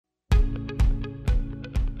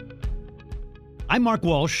I'm Mark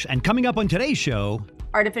Walsh, and coming up on today's show,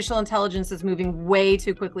 artificial intelligence is moving way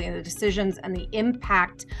too quickly, and the decisions and the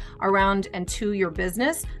impact around and to your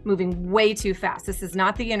business moving way too fast. This is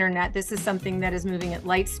not the internet. This is something that is moving at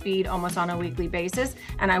light speed almost on a weekly basis.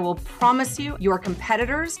 And I will promise you, your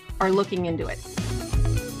competitors are looking into it.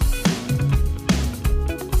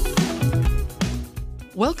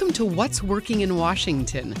 Welcome to What's Working in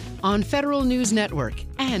Washington on Federal News Network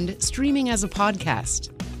and streaming as a podcast.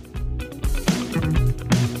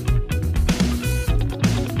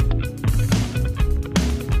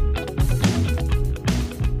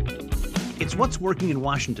 It's What's Working in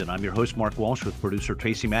Washington. I'm your host, Mark Walsh, with producer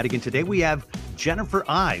Tracy Madigan. Today we have Jennifer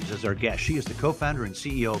Ives as our guest. She is the co-founder and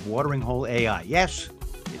CEO of Watering Hole AI. Yes,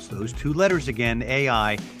 it's those two letters again,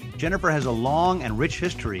 AI. Jennifer has a long and rich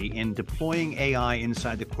history in deploying AI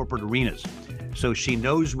inside the corporate arenas, so she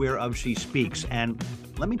knows whereof she speaks. And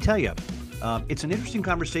let me tell you, it's an interesting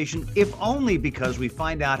conversation, if only because we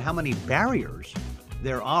find out how many barriers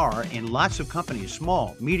there are in lots of companies,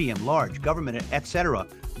 small, medium, large, government, etc.,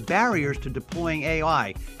 barriers to deploying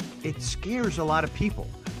AI. It scares a lot of people,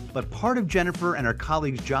 but part of Jennifer and her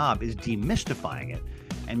colleagues' job is demystifying it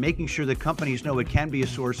and making sure that companies know it can be a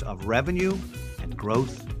source of revenue and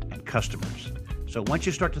growth and customers. So once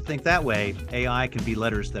you start to think that way, AI can be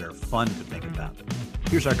letters that are fun to think about.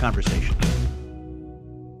 Here's our conversation.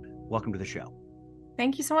 Welcome to the show.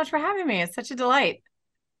 Thank you so much for having me. It's such a delight.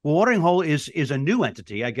 Well, Watering Hole is a new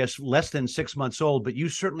entity, I guess less than 6 months old, but you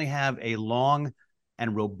certainly have a long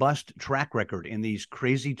and robust track record in these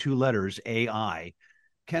crazy two letters, AI.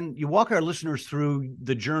 Can you walk our listeners through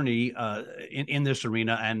the journey in this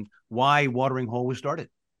arena and why Watering Hole was started?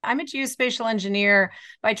 I'm a geospatial engineer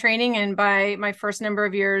by training and by my first number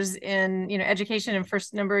of years in education and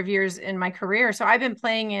first number of years in my career. So I've been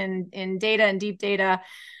playing in data and deep data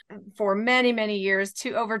for many, many years,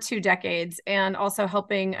 over 2 decades, and also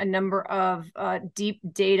helping a number of deep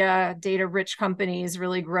data-rich companies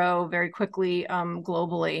really grow very quickly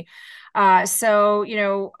globally.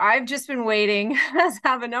 So, I've just been waiting, as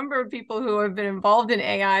have a number of people who have been involved in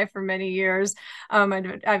AI for many years.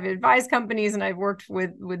 I've advised companies and I've worked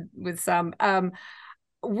with some.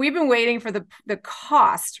 We've been waiting for the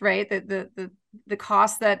cost, right? The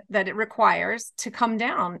cost that it requires to come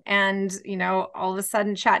down, and all of a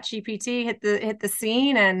sudden ChatGPT hit the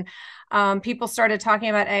scene, and people started talking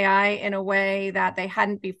about AI in a way that they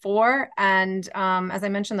hadn't before. And as I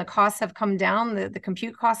mentioned, the costs have come down, the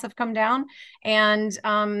compute costs have come down, and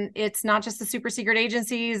it's not just the super secret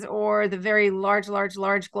agencies or the very large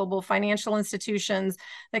global financial institutions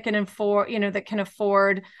that can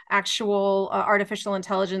afford actual artificial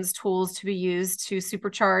intelligence tools to be used to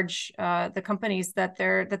supercharge the companies that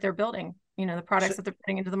they're building, the products that they're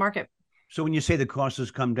putting into the market. So when you say the cost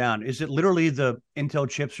has come down, is it literally the Intel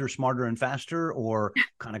chips are smarter and faster, or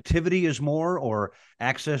connectivity is more, or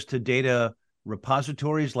access to data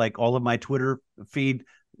repositories like all of my Twitter feed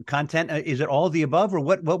content? Is it all of the above, or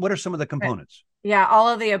what are some of the components? Yeah, all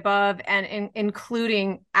of the above, and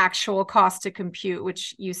including actual cost to compute,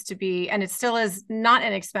 which used to be, and it still is not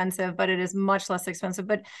inexpensive, but it is much less expensive.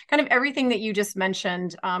 But kind of everything that you just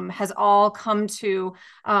mentioned has all come to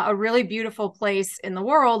a really beautiful place in the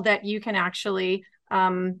world that you can actually,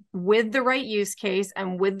 with the right use case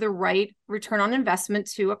and with the right return on investment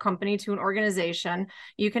to a company, to an organization,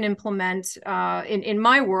 you can implement, in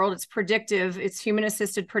my world, it's predictive, it's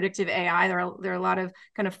human-assisted predictive AI. There are a lot of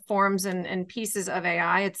kind of forms and pieces of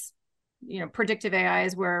AI. It's, predictive AI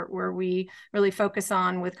is where we really focus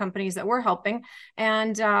on with companies that we're helping.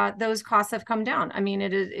 And those costs have come down. I mean,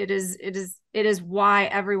 it is why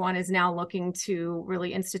everyone is now looking to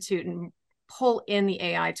really institute and pull in the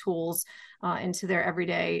AI tools into their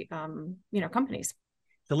everyday, companies.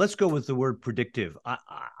 So let's go with the word predictive.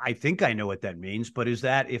 I think I know what that means, but is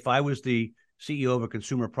that, if I was the CEO of a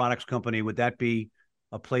consumer products company, would that be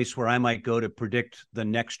a place where I might go to predict the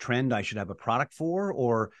next trend I should have a product for,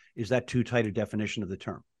 or is that too tight a definition of the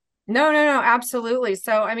term? No, absolutely.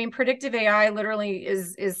 So, I mean, predictive AI literally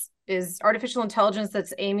is artificial intelligence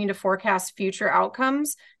that's aiming to forecast future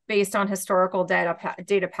outcomes based on historical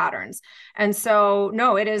data patterns. And so,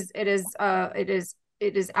 no, it is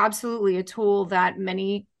absolutely a tool that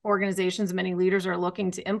many organizations, many leaders are looking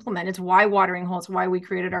to implement. It's why Watering Hole, it's why we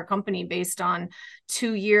created our company, based on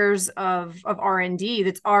 2 years of R&D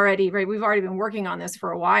that's already, right, we've already been working on this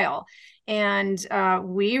for a while. And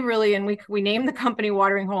we named the company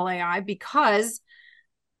Watering Hole AI because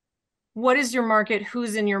what is your market?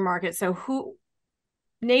 Who's in your market? So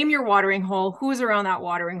name your watering hole. Who's around that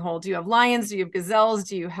watering hole? Do you have lions? Do you have gazelles?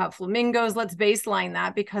 Do you have flamingos? Let's baseline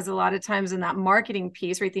that, because a lot of times in that marketing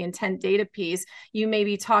piece, right, the intent data piece, you may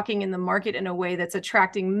be talking in the market in a way that's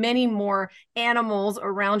attracting many more animals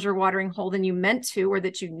around your watering hole than you meant to or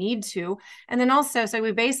that you need to. And then also, so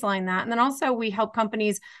we baseline that. And then also we help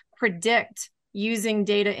companies predict, using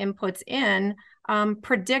data inputs in,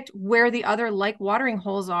 predict where the other like watering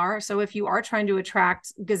holes are. So if you are trying to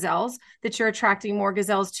attract gazelles, that you're attracting more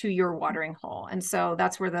gazelles to your watering hole. And so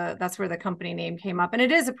that's where the company name came up. And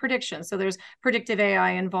it is a prediction. So there's predictive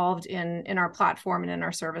AI involved in our platform and in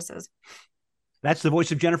our services. That's the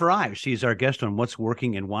voice of Jennifer Ives. She's our guest on What's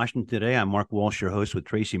Working in Washington Today. I'm Mark Walsh, your host, with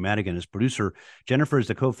Tracy Madigan as producer. Jennifer is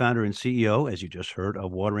the co-founder and CEO, as you just heard,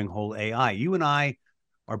 of Watering Hole AI. You and I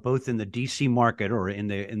are both in the DC market, or in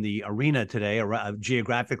the arena today,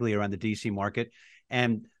 geographically around the DC market.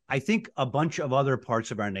 And I think a bunch of other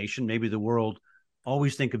parts of our nation, maybe the world,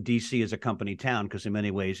 always think of DC as a company town, because in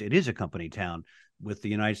many ways it is a company town, with the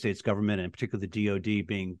United States government and particularly the DoD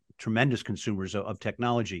being tremendous consumers of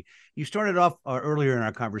technology. You started off earlier in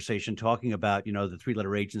our conversation talking about, the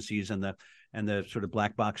three-letter agencies and the sort of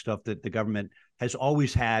black box stuff that the government has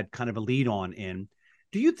always had kind of a lead on in.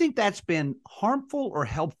 Do you think that's been harmful or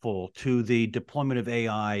helpful to the deployment of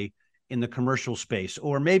AI in the commercial space?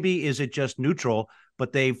 Or maybe is it just neutral,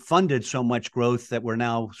 but they've funded so much growth that we're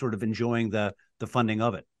now sort of enjoying the funding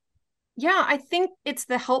of it? Yeah, I think it's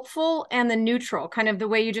the helpful and the neutral, kind of the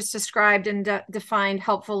way you just described and defined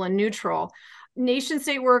helpful and neutral. Nation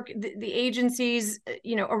state work, the agencies,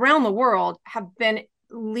 around the world have been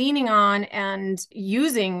leaning on and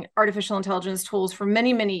using artificial intelligence tools for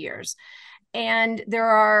many, many years. And there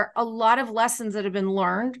are a lot of lessons that have been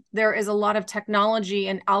learned. There is a lot of technology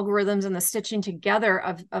and algorithms and the stitching together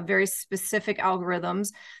of very specific algorithms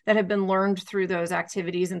that have been learned through those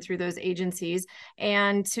activities and through those agencies.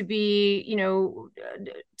 And to be,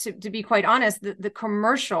 to be quite honest,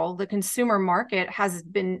 the consumer market has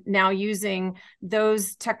been now using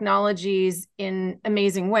those technologies in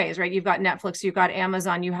amazing ways, right? You've got Netflix, you've got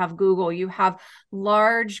Amazon, you have Google, you have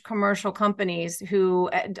large commercial companies who,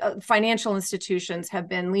 financial institutions, have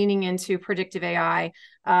been leaning into predictive AI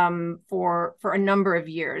for a number of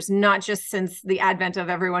years, not just since the advent of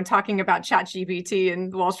everyone talking about ChatGPT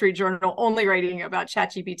and the Wall Street Journal only writing about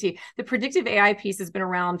ChatGPT. The predictive AI piece has been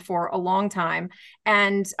around for a long time.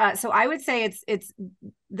 And so I would say it's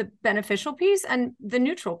the beneficial piece and the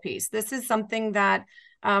neutral piece. This is something that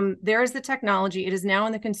there is the technology. It is now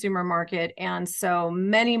in the consumer market. And so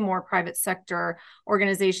many more private sector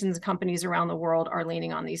organizations, companies around the world are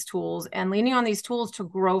leaning on these tools to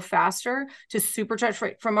grow faster, to supercharge.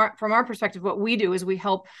 Right? From our perspective, what we do is we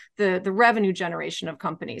help the revenue generation of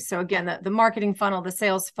companies. So again, the marketing funnel, the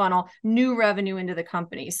sales funnel, new revenue into the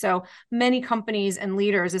company. So many companies and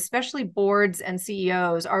leaders, especially boards and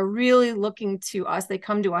CEOs, are really looking to us. They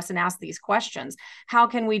come to us and ask these questions. How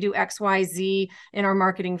can we do X, Y, Z in our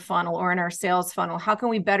marketing funnel or in our sales funnel? How can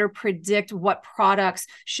we better predict what products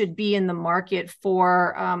should be in the market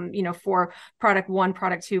for, for product 1,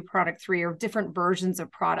 product 2, product 3, or different versions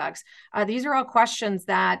of products? These are all questions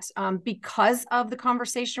that, because of the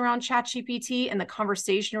conversation around ChatGPT and the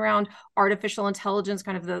conversation around artificial intelligence,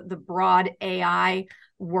 kind of the broad AI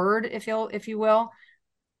word, if you will,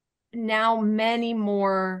 now many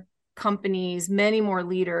more companies, many more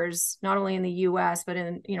leaders, not only in the US, but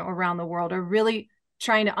in, around the world, are really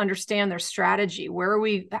trying to understand their strategy.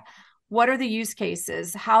 What are the use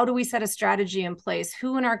cases? How do we set a strategy in place?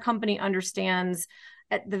 Who in our company understands,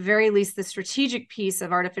 at the very least, the strategic piece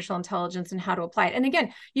of artificial intelligence and how to apply it? And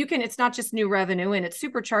again, it's not just new revenue, and it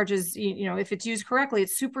supercharges, if it's used correctly,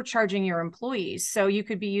 it's supercharging your employees. So you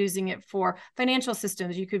could be using it for financial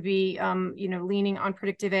systems. You could be, leaning on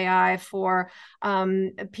predictive AI for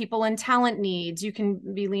people and talent needs. You can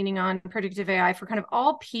be leaning on predictive AI for kind of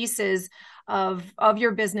all pieces of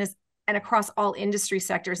your business and across all industry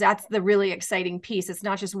sectors. That's the really exciting piece. It's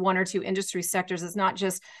not just one or two industry sectors. It's not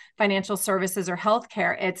just financial services or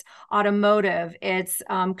healthcare. It's automotive. It's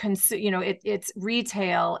it's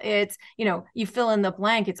retail. It's you fill in the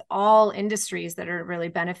blank. It's all industries that are really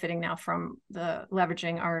benefiting now from the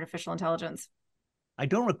leveraging artificial intelligence. I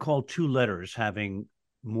don't recall two letters having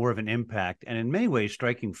more of an impact, and in many ways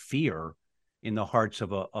striking fear in the hearts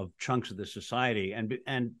of chunks of the society.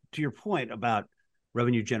 And to your point about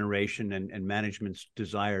revenue generation and management's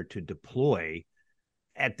desire to deploy,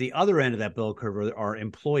 at the other end of that bell curve are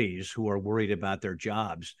employees who are worried about their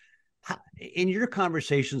jobs. In your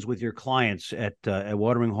conversations with your clients at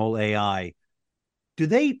Watering Hole AI,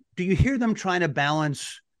 do you hear them trying to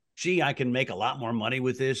balance, gee, I can make a lot more money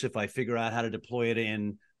with this if I figure out how to deploy it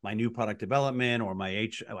in my new product development or my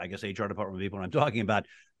I guess HR department people I'm talking about.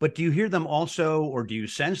 But do you hear them also, or do you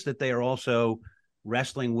sense that they are also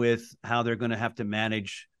wrestling with how they're going to have to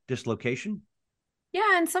manage dislocation?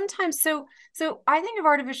 Yeah, and sometimes so I think of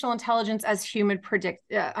artificial intelligence as human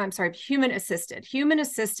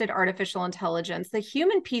assisted artificial intelligence. The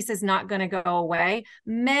human piece is not going to go away.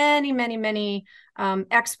 Many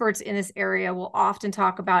experts in this area will often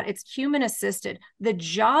talk about it's human assisted. The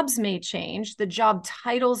jobs may change, the job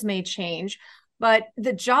titles may change, but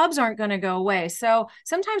the jobs aren't going to go away. So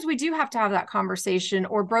sometimes we do have to have that conversation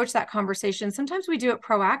or broach that conversation. Sometimes we do it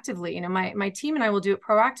proactively. You know, my team and I will do it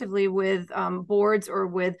proactively with boards or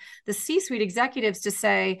with the C-suite executives to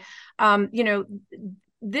say, you know,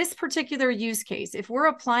 this particular use case, if we're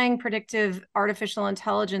applying predictive artificial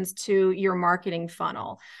intelligence to your marketing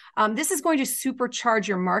funnel, this is going to supercharge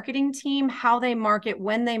your marketing team, how they market,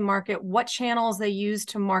 when they market, what channels they use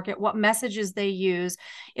to market, what messages they use.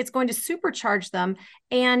 It's going to supercharge them.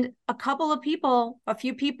 And a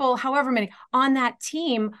few people, however many on that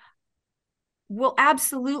team will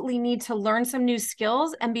absolutely need to learn some new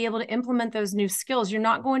skills and be able to implement those new skills. You're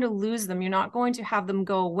not going to lose them. You're not going to have them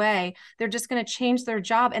go away. They're just going to change their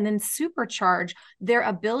job and then supercharge their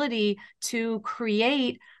ability to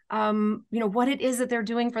create you know, what it is that they're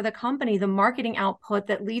doing for the company, the marketing output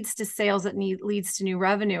that leads to sales, that leads to new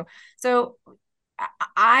revenue. So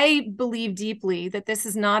I believe deeply that this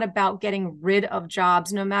is not about getting rid of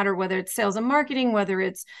jobs, no matter whether it's sales and marketing, whether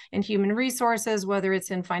it's in human resources, whether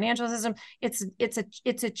it's in financial system. It's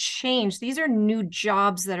a change. These are new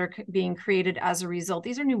jobs that are being created as a result.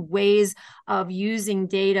 These are new ways of using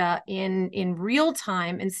data in real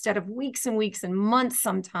time instead of weeks and weeks and months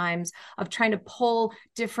sometimes of trying to pull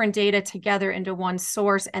different data together into one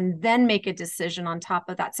source and then make a decision on top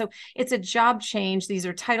of that. So it's a job change. These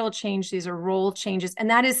are title change. These are role changes. And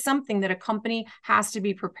that is something that a company has to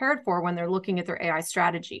be prepared for when they're looking at their AI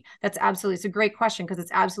strategy. It's a great question because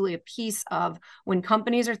it's absolutely a piece of when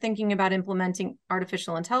companies are thinking about implementing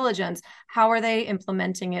artificial intelligence, how are they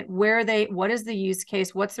implementing it? What is the use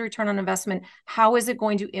case? What's the return on investment? How is it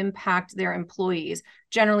going to impact their employees?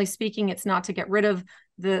 Generally speaking, it's not to get rid of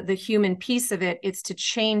the human piece of it. It's to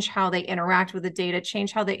change how they interact with the data,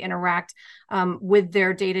 change how they interact with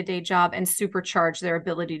their day-to-day job, and supercharge their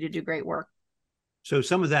ability to do great work. So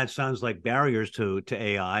some of that sounds like barriers to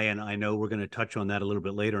AI, and I know we're going to touch on that a little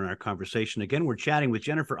bit later in our conversation. Again, we're chatting with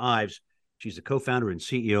Jennifer Ives. She's the co-founder and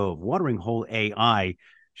CEO of Watering Hole AI.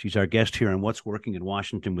 She's our guest here on What's Working in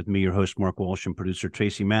Washington with me, your host, Mark Walsh, and producer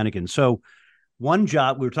Tracy Madigan. So one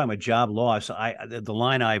job, we were talking about job loss. The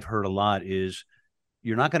line I've heard a lot is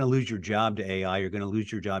you're not going to lose your job to AI. You're going to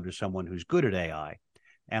lose your job to someone who's good at AI.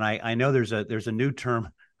 And I know there's a new term,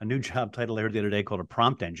 a new job title I heard the other day called a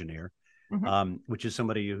prompt engineer. Mm-hmm. Which is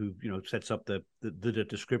somebody who sets up the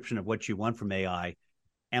description of what you want from AI.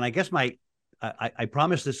 And I guess I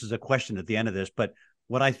promise this is a question at the end of this, but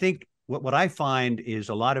what I find is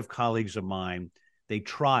a lot of colleagues of mine, they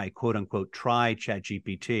quote unquote try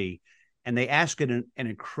ChatGPT, and they ask it an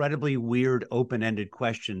incredibly weird open-ended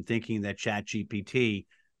question, thinking that ChatGPT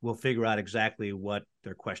will figure out exactly what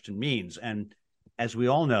their question means. And as we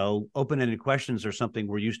all know, open-ended questions are something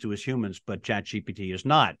we're used to as humans, but ChatGPT is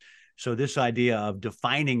not. So this idea of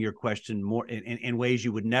defining your question more in ways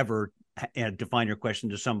you would never define your question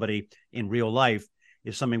to somebody in real life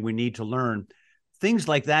is something we need to learn. Things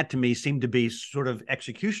like that to me seem to be sort of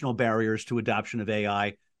executional barriers to adoption of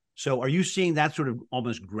AI. So are you seeing that sort of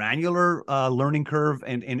almost granular learning curve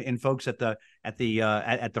in folks at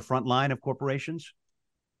the front line of corporations?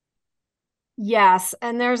 Yes,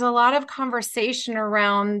 and there's a lot of conversation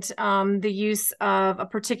around the use of a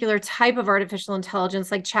particular type of artificial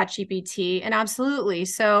intelligence like ChatGPT, and absolutely.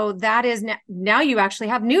 So that is now you actually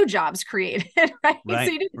have new jobs created, right?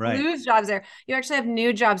 So you didn't lose jobs there. You actually have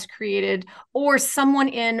new jobs created, or someone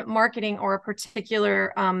in marketing or a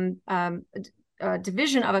particular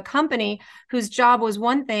division of a company whose job was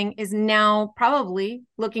one thing is now probably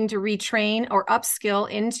looking to retrain or upskill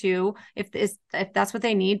into, if that's what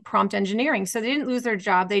they need, prompt engineering. So they didn't lose their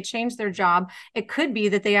job. They changed their job. It could be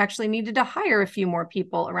that they actually needed to hire a few more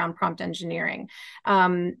people around prompt engineering.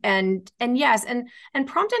 And yes, and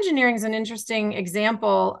prompt engineering is an interesting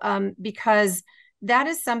example because that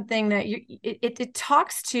is something that it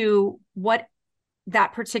talks to what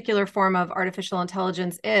that particular form of artificial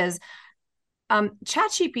intelligence is.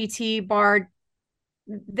 ChatGPT, Bard,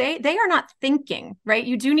 they are not thinking, right?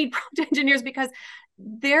 You do need prompt engineers because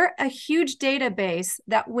they're a huge database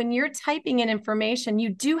that when you're typing in information, you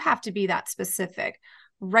do have to be that specific.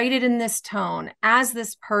 write it in this tone as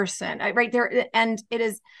this person, right there. And it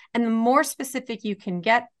is, and the more specific you can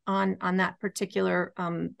get on that particular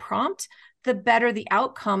prompt, the better the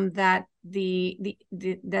outcome that the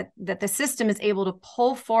system is able to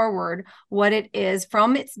pull forward what it is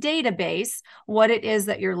from its database, what it is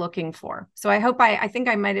that you're looking for. So I think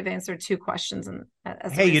I might have answered two questions.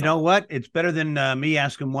 Hey, you know what? It's better than me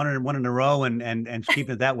asking one in a row and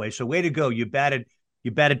keeping it that way. So way to go. You batted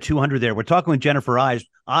 200 there. We're talking with Jennifer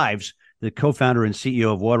Ives, the co-founder and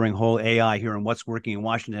CEO of Watering Hole AI here in What's Working in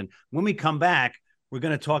Washington. When we come back, we're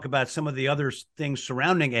going to talk about some of the other things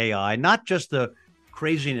surrounding AI, not just the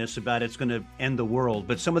craziness about it's going to end the world,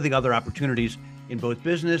 but some of the other opportunities in both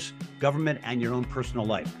business, government, and your own personal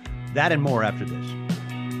life. That and more after this.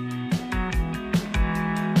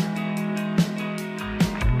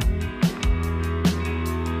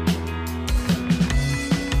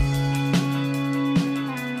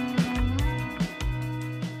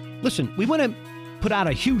 Listen, we want to put out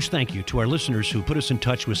a huge thank you to our listeners who put us in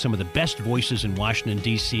touch with some of the best voices in Washington,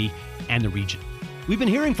 D.C. and the region. We've been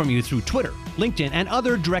hearing from you through Twitter, LinkedIn, and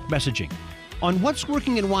other direct messaging. On What's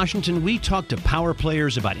Working in Washington, we talk to power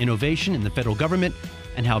players about innovation in the federal government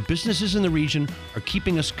and how businesses in the region are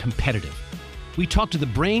keeping us competitive. We talk to the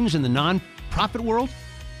brains in the nonprofit world,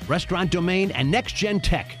 restaurant domain, and next-gen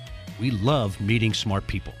tech. We love meeting smart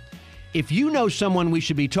people. If you know someone we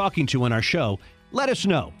should be talking to on our show, let us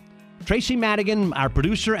know. Tracy Madigan, our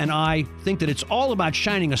producer, and I think that it's all about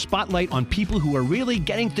shining a spotlight on people who are really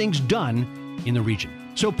getting things done in the region.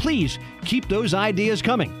 So please keep those ideas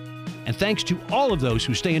coming. And thanks to all of those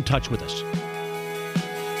who stay in touch with us.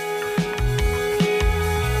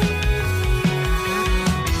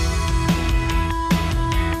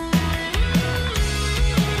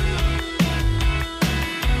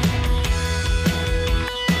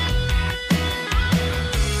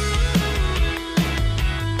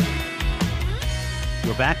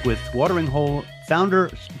 We're back with Watering Hole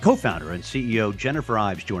co-founder, and CEO Jennifer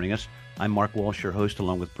Ives joining us. I'm Mark Walsh, your host,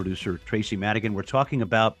 along with producer Tracy Madigan. We're talking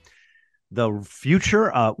about the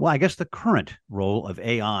future, I guess the current role of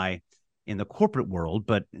AI in the corporate world.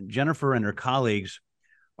 But Jennifer and her colleagues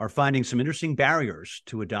are finding some interesting barriers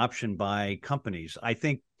to adoption by companies. I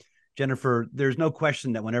think, Jennifer, there's no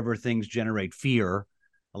question that whenever things generate fear,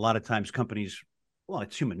 a lot of times companies, well,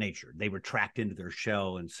 it's human nature. They retract into their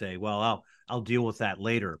shell and say, well, I'll deal with that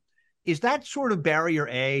later. Is that sort of barrier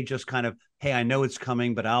A, just kind of, hey, I know it's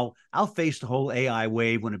coming, but I'll face the whole AI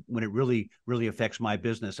wave when it really, really affects my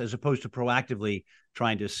business, as opposed to proactively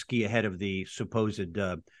trying to ski ahead of the supposed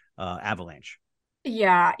avalanche?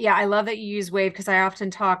 Yeah. I love that you use wave, because I often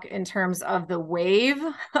talk in terms of the wave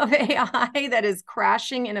of AI that is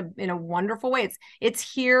crashing in a wonderful way.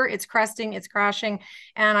 It's here, it's cresting, it's crashing.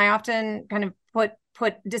 And I often kind of put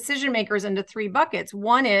decision makers into three buckets.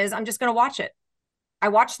 One is, I'm just going to watch it. I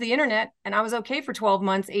watched the internet and I was okay for 12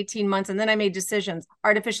 months, 18 months, and then I made decisions.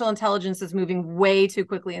 Artificial intelligence is moving way too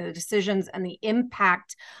quickly, and the decisions and the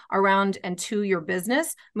impact around and to your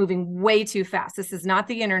business moving way too fast. This is not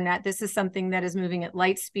the internet. This is something that is moving at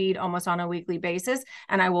light speed almost on a weekly basis.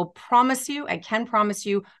 And I can promise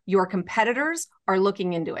you, your competitors are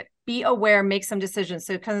looking into it. Be aware, make some decisions.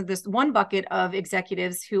 So kind of this one bucket of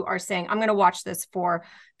executives who are saying, I'm going to watch this for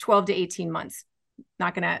 12 to 18 months.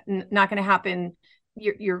 Not going to happen.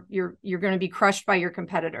 You're going to be crushed by your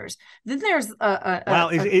competitors. Then there's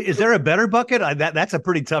is there a better bucket? That's a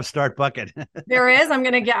pretty tough start bucket. There is. I'm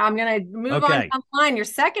going to move on down the line. Your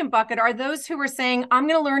second bucket are those who are saying, I'm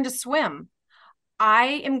going to learn to swim.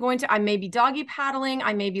 I may be doggy paddling,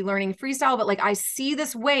 I may be learning freestyle, but like I see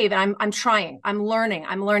this wave and I'm trying, I'm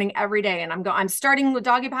learning every day. And I'm starting with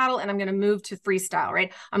doggy paddle and I'm going to move to freestyle,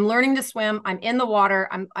 right? I'm learning to swim. I'm in the water.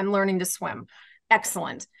 I'm learning to swim.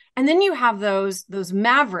 Excellent. And then you have those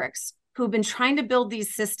mavericks who've been trying to build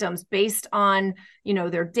these systems based on,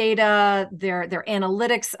 their data, their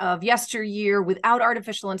analytics of yesteryear without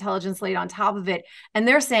artificial intelligence laid on top of it. And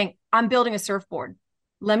they're saying, I'm building a surfboard.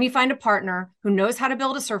 Let me find a partner who knows how to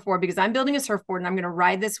build a surfboard, because I'm building a surfboard and I'm going to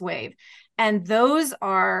ride this wave. And those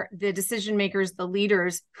are the decision makers, the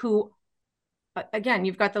leaders who, again,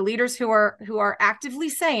 you've got the leaders who are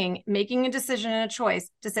actively making a decision and a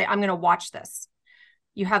choice to say, I'm going to watch this.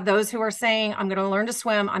 You have those who are saying, I'm going to learn to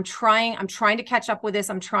swim. I'm trying to catch up with this.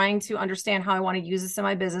 I'm trying to understand how I want to use this in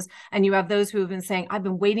my business. And you have those who have been saying, I've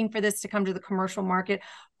been waiting for this to come to the commercial market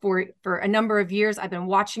for a number of years. I've been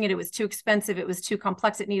watching it. It was too expensive. It was too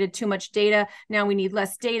complex. It needed too much data. Now we need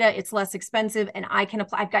less data. It's less expensive. And I can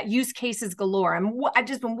apply. I've got use cases galore. I've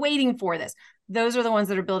just been waiting for this. Those are the ones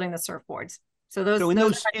that are building the surfboards. So those are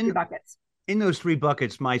my three buckets. In those three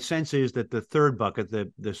buckets, my sense is that the third bucket,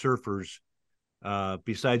 the surfers,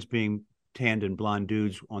 besides being tanned and blonde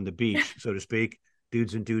dudes on the beach, so to speak,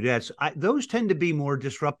 dudes and dudettes, those tend to be more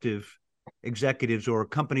disruptive executives or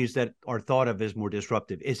companies that are thought of as more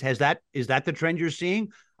disruptive. Is that the trend you're seeing?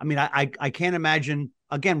 I mean, I can't imagine,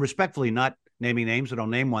 again, respectfully, not naming names, I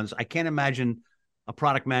don't name ones. I can't imagine a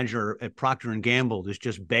product manager at Procter and Gamble is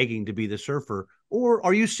just begging to be the surfer. Or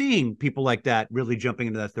are you seeing people like that really jumping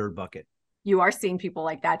into that third bucket? You are seeing people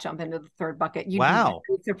like that jump into the third bucket. You'd Wow.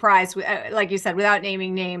 be surprised, like you said, without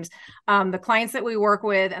naming names. The clients that we work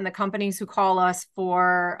with and the companies who call us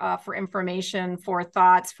for information, for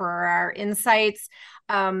thoughts, for our insights,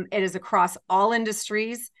 it is across all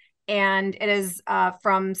industries. And it is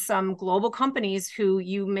from some global companies who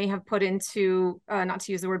you may have put into, not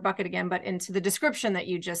to use the word bucket again, but into the description that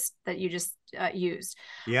you just used.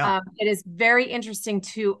 Yeah. It is very interesting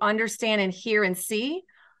to understand and hear and see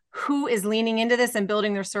who is leaning into this and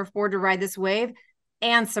building their surfboard to ride this wave.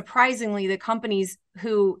 And surprisingly, the companies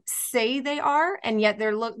who say they are, and yet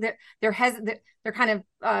they're kind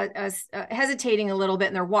of hesitating a little bit,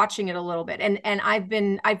 and they're watching it a little bit. And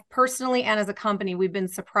I've personally, and as a company, we've been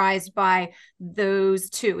surprised by those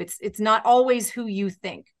two. It's not always who you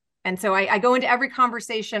think. And so I go into every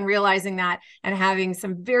conversation realizing that and having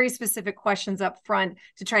some very specific questions up front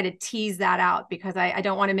to try to tease that out, because I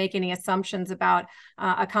don't want to make any assumptions about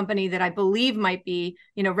a company that I believe might be,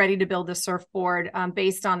 ready to build a surfboard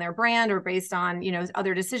based on their brand or based on,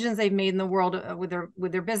 other decisions they've made in the world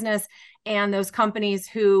with their business. And those companies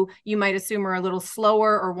who you might assume are a little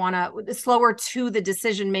slower or slower to the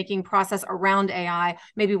decision-making process around AI,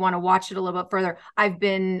 maybe want to watch it a little bit further. I've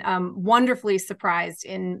been wonderfully surprised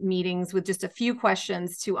in meetings with just a few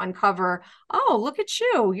questions to uncover, oh, look at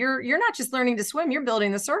you. You're not just learning to swim, you're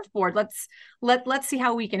building the surfboard. Let's see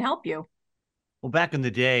how we can help you. Well, back in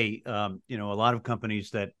the day, a lot of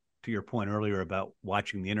companies that, to your point earlier about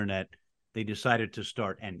watching the internet, they decided to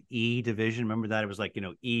start an E division. Remember that? It was like,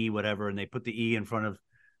 E whatever, and they put the E in front of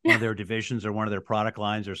one of their divisions or one of their product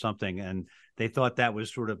lines or something. And they thought that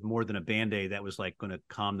was sort of more than a Band-Aid that was like going to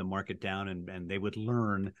calm the market down and they would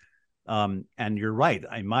learn. And you're right.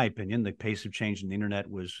 In my opinion, the pace of change in the internet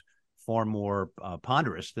was far more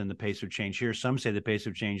ponderous than the pace of change here. Some say the pace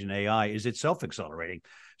of change in AI is itself accelerating,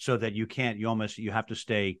 so that you have to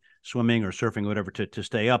stay swimming or surfing or whatever to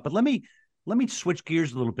stay up. But let me switch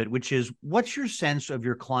gears a little bit, which is, what's your sense of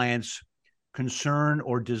your clients' concern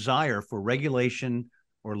or desire for regulation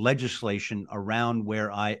or legislation around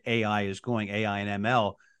where AI is going, AI and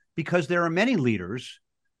ML? Because there are many leaders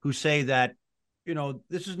who say that,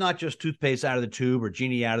 this is not just toothpaste out of the tube or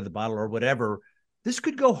genie out of the bottle or whatever. This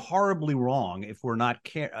could go horribly wrong if we're not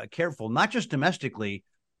careful, not just domestically,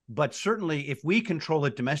 but certainly if we control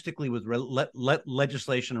it domestically with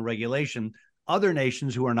legislation and regulation, other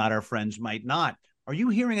nations who are not our friends might not. Are you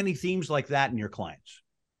hearing any themes like that in your clients?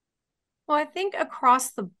 Well, I think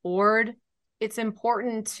across the board, it's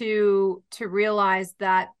important to realize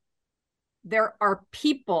that there are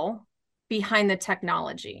people behind the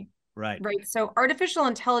technology. Right. So artificial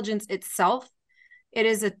intelligence itself, it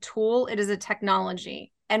is a tool, it is a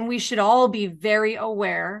technology, and we should all be very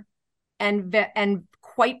aware and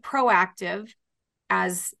quite proactive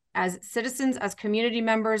as citizens, as community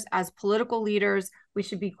members, as political leaders. We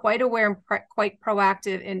should be quite aware and quite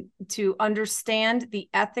proactive to understand the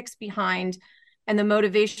ethics behind and the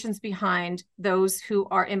motivations behind those who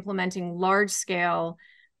are implementing large-scale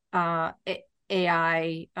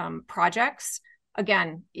AI projects.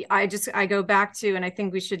 Again, I go back to, and I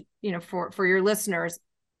think we should, for your listeners,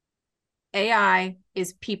 AI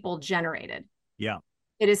is people generated. Yeah.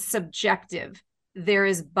 It is subjective. There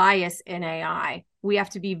is bias in AI. We have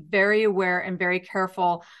to be very aware and very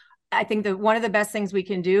careful. I think that one of the best things we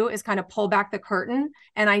can do is kind of pull back the curtain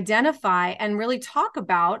and identify and really talk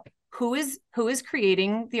about who is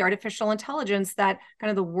creating the artificial intelligence that kind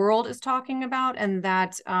of the world is talking about, and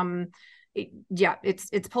that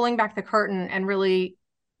it's pulling back the curtain and really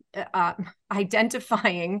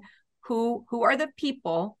identifying who are the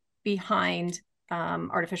people behind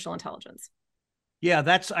artificial intelligence. Yeah,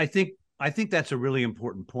 I think that's a really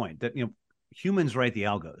important point, that humans write the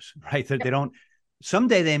algos, right? That They don't.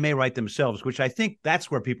 Someday they may write themselves, which I think that's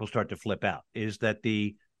where people start to flip out, is that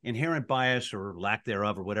the inherent bias or lack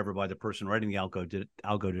thereof or whatever by the person writing the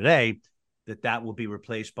algo today, that will be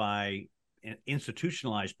replaced by an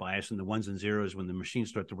institutionalized bias in the ones and zeros when the machines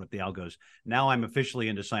start to write the algos. Now I'm officially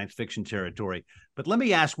into science fiction territory. But let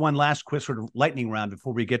me ask one last quick sort of lightning round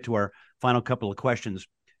before we get to our final couple of questions.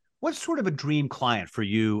 What's sort of a dream client for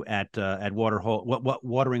you at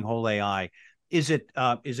Watering Hole AI? Is it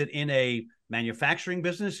in a manufacturing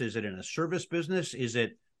business? Is it in a service business? Is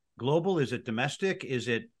it global? Is it domestic? Is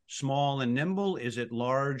it small and nimble? Is it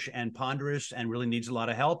large and ponderous and really needs a lot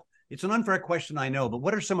of help? It's an unfair question, I know, but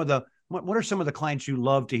what are some of the clients you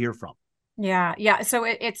love to hear from? Yeah. So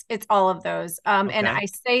it's all of those. Okay. And I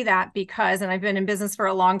say that because, and I've been in business for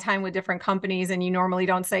a long time with different companies, and you normally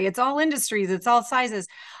don't say it's all industries, it's all sizes.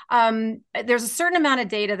 There's a certain amount of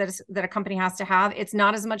data that a company has to have. It's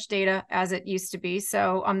not as much data as it used to be.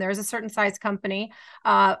 So there's a certain size company.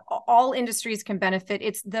 All industries can benefit.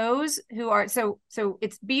 It's those who are, so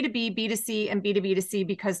it's B2B, B2C, and B2B2C,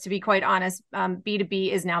 because to be quite honest,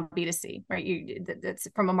 B2B is now B2C, right? That's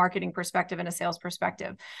from a marketing perspective and a sales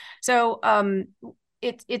perspective. So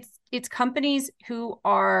it's companies who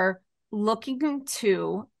are looking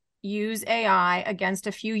to use AI against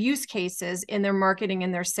a few use cases in their marketing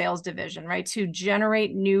and their sales division, right? To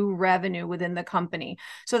generate new revenue within the company.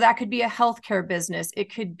 So that could be a healthcare business.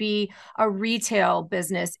 It could be a retail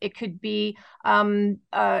business. It could be a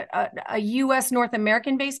US North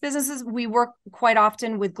American based businesses. We work quite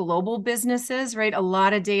often with global businesses, right? A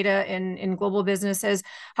lot of data in global businesses.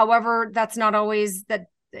 However, that's not always that.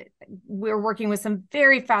 We're working with some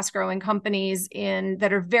very fast growing companies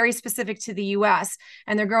that are very specific to the US,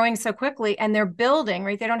 and they're growing so quickly, and they're building,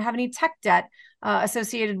 right? They don't have any tech debt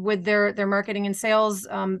associated with their marketing and sales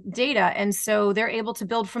data. And so they're able to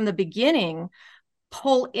build from the beginning,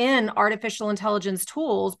 pull in artificial intelligence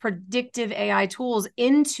tools, predictive AI tools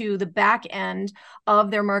into the back end of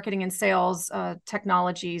their marketing and sales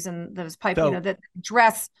technologies and those that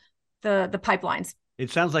address the pipelines. It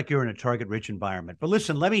sounds like you're in a target-rich environment. But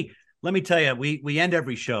listen, let me tell you, we end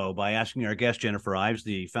every show by asking our guest, Jennifer Ives,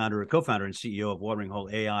 the co-founder and CEO of Watering Hole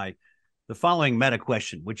AI, the following meta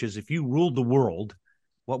question, which is, if you ruled the world,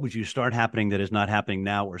 what would you start happening that is not happening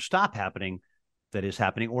now, or stop happening that is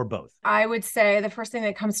happening, or both? I would say the first thing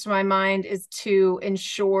that comes to my mind is to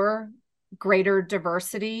ensure greater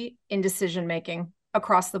diversity in decision-making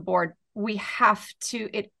across the board. We have to,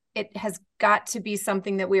 it has got to be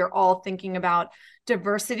something that we are all thinking about: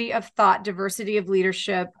 diversity of thought, diversity of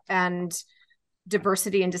leadership, and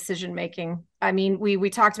diversity in decision making. I mean, we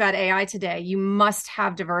talked about AI today. You must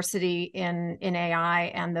have diversity in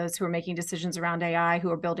AI, and those who are making decisions around AI,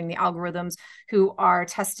 who are building the algorithms, who are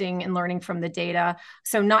testing and learning from the data.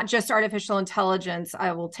 So not just artificial intelligence.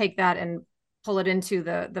 I will take that and pull it into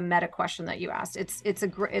the meta question that you asked. It's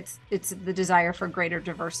the desire for greater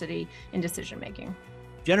diversity in decision making.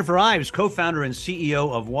 Jennifer Ives, co-founder and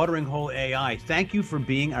CEO of Watering Hole AI. Thank you for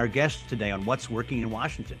being our guest today on What's Working in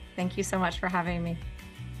Washington. Thank you so much for having me.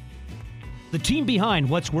 The team behind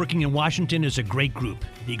What's Working in Washington is a great group.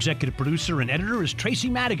 The executive producer and editor is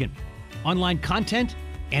Tracy Madigan. Online content,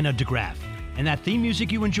 Anna DeGraff. And that theme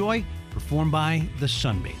music you enjoy, performed by the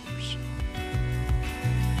Sunbathers.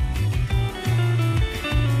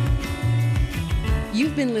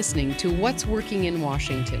 You've been listening to What's Working in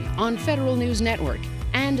Washington on Federal News Network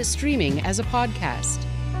and streaming as a podcast.